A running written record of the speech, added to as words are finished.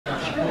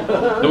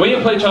The way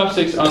you play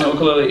chopsticks on the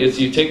ukulele is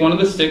you take one of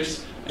the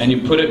sticks and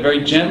you put it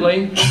very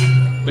gently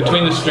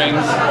between the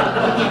strings,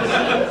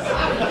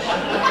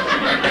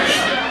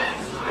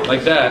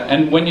 like that.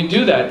 And when you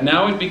do that,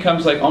 now it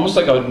becomes like almost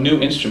like a new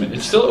instrument.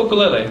 It's still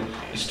ukulele,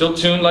 it's still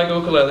tuned like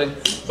ukulele,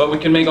 but we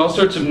can make all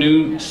sorts of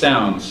new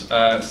sounds.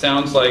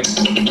 Sounds like.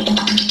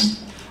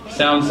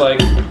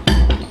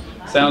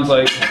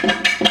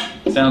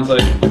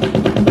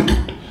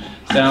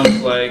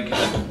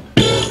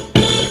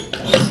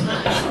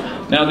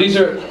 Now these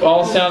are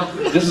all sound.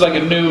 This is like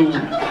a new,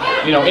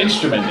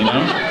 instrument,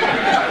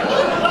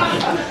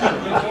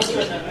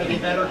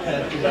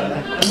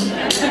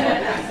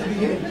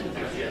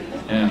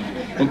 Yeah,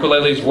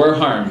 ukuleles were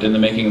harmed in the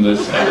making of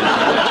this.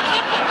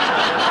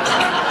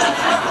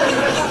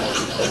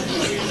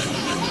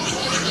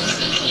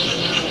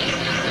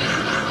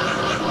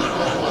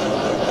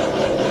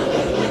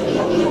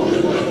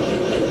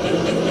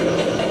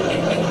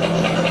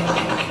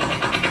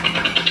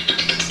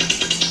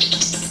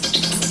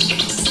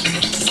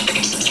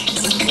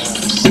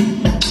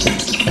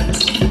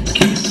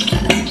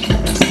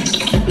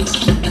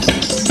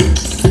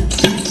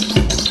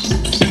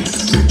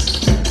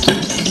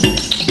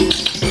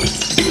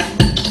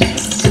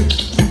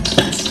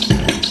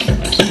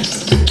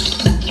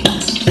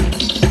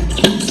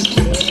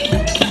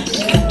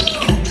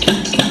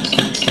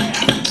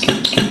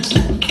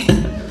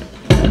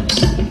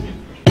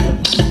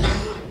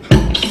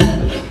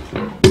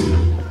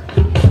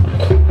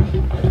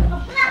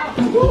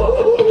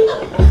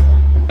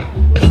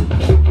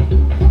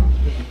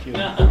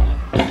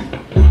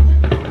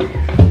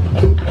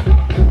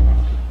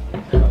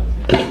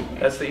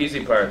 That's the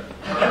easy part.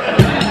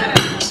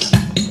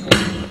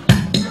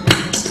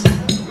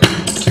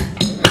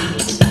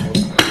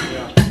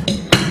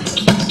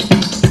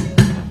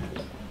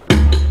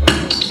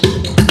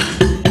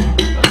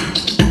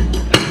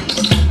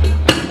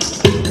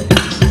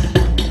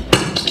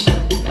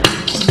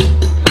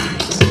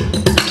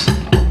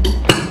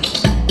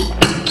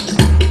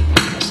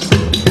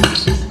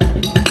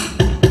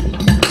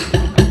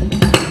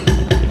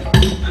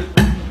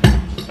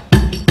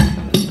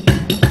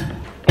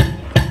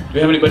 Do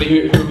we have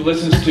anybody who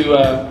listens to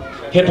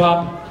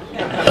hip-hop?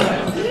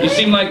 You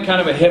seem like kind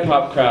of a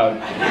hip-hop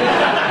crowd.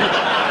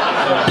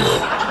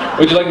 So,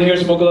 would you like to hear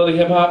some ukulele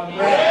hip-hop?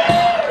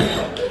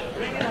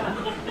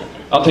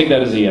 I'll take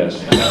that as a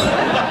yes.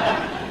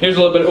 Here's a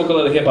little bit of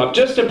ukulele hip-hop,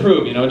 just to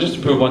prove, just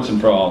to prove once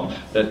and for all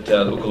that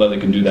the ukulele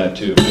can do that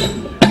too.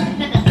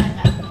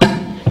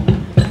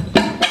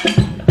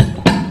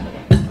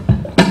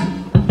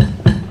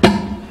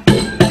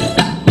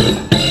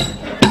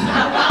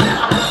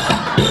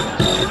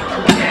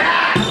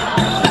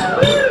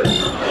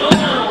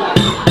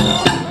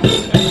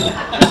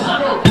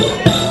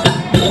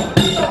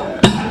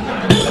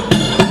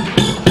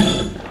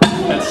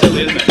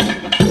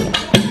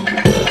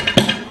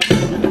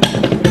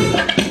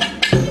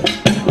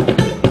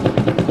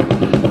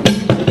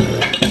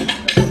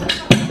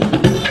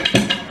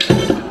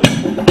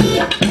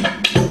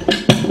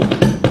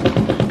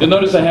 You'll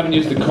notice I haven't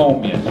used the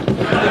comb yet.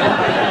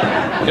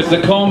 Because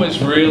the comb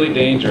is really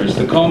dangerous.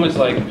 The comb is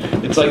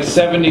it's like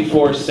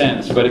 74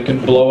 cents, but it can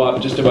blow up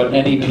just about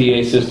any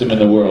PA system in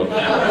the world.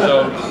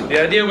 So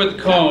the idea with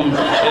the comb is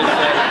that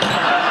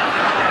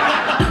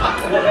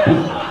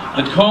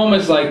the comb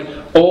is like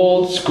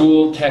old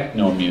school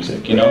techno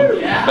music,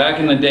 Back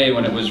in the day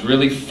when it was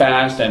really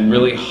fast and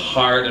really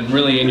hard and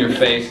really in your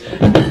face.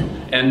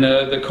 And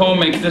the comb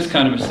makes this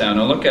kind of a sound.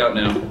 Now look out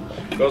now.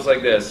 It goes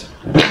like this.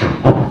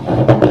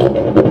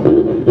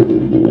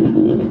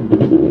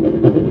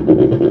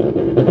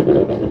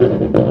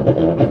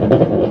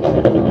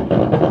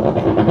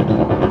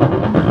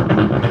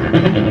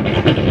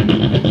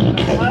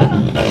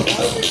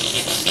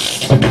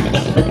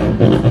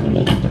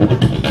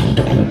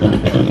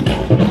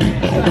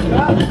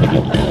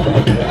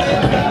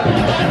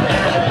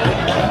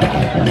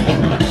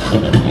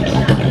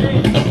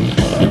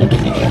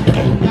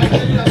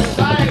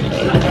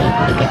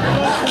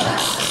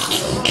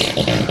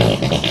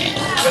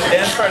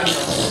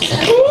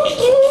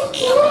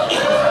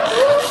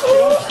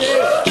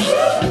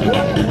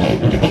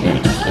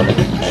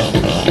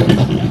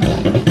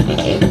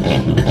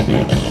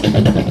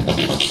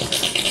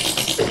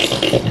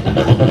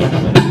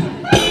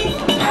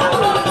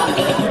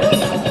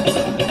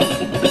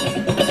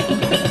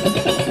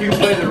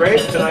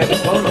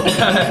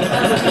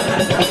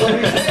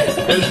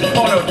 There's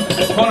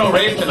Pono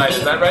Rave tonight,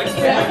 is that right?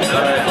 Yeah.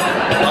 All right.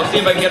 I'll see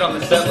if I can get on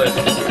the set list.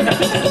 There it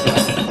is.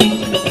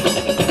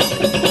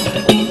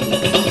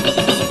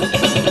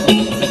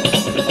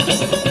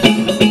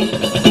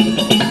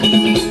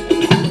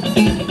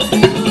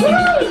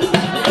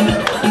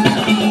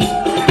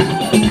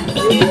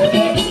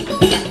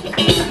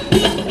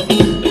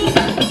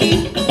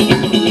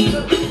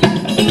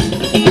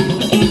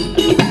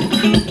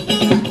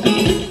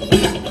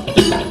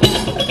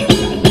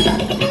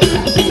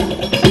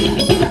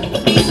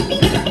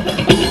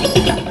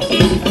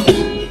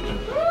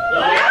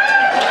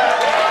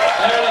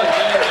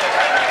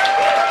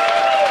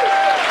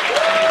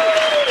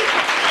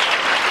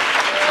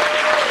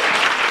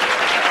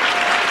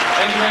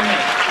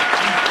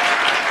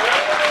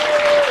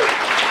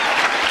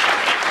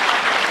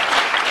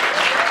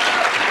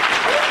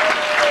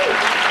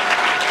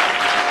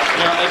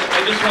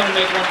 just want to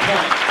make one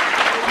point.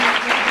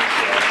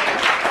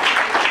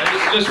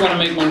 I just want to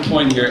make one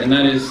point here, and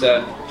that is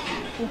Don't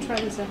try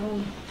this at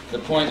home. the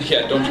point.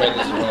 Yeah, don't try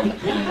this at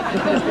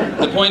home.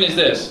 The point is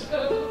this.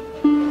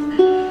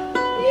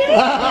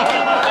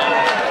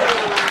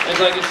 It's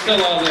like it's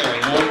still all there,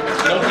 you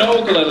know.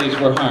 No ukuleles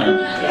were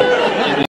harmed.